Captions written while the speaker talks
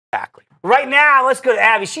Exactly. Right now, let's go to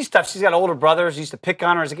Abby. She's tough. She's got older brothers. Used to pick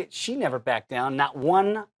on her as a kid. She never backed down. Not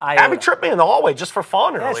one iota. Abby tripped me in the hallway just for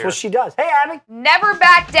fun earlier. That's what she does. Hey, Abby. Never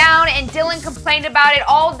back down, and Dylan complained about it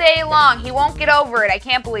all day long. He won't get over it. I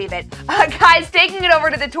can't believe it. Guys, taking it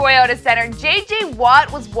over to the Toyota Center, J.J.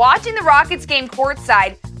 Watt was watching the Rockets game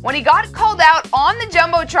courtside when he got called out on the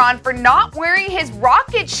Jumbotron for not wearing his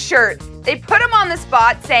Rockets shirt. They put him on the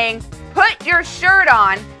spot saying, "Put your shirt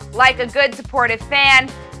on." Like a good supportive fan,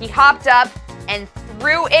 he hopped up and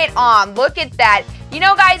threw it on. Look at that. You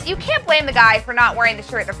know, guys, you can't blame the guy for not wearing the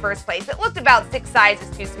shirt in the first place. It looked about 6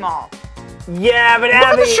 sizes too small. Yeah, but Look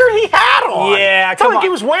Abby. at the shirt he had on. Yeah, it's not come like on. he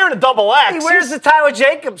was wearing a double X. He wears the Tyler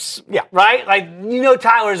Jacobs. Yeah. Right? Like, you know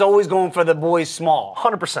Tyler's always going for the boys small.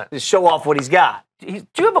 100%. To show off what he's got. Do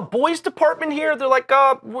you have a boys department here? They're like,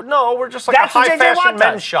 no, we're just like That's a what high J.J. fashion Watt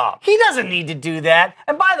men's does. shop. He doesn't need to do that.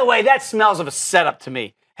 And by the way, that smells of a setup to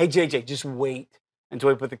me. Hey, JJ, just wait until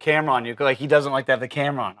we put the camera on you. Like, he doesn't like to have the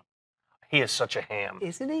camera on him. He is such a ham.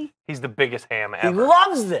 Isn't he? He's the biggest ham He ever.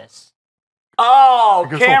 loves this. Oh,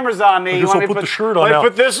 camera's on me. I You guess want I'll me to put the shirt on let me now.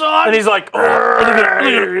 put this on? And he's like, oh, look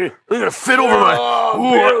at it fit over my.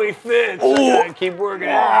 Oh, barely fits. Ooh. I gotta keep working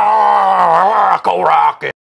out. Go Rocket.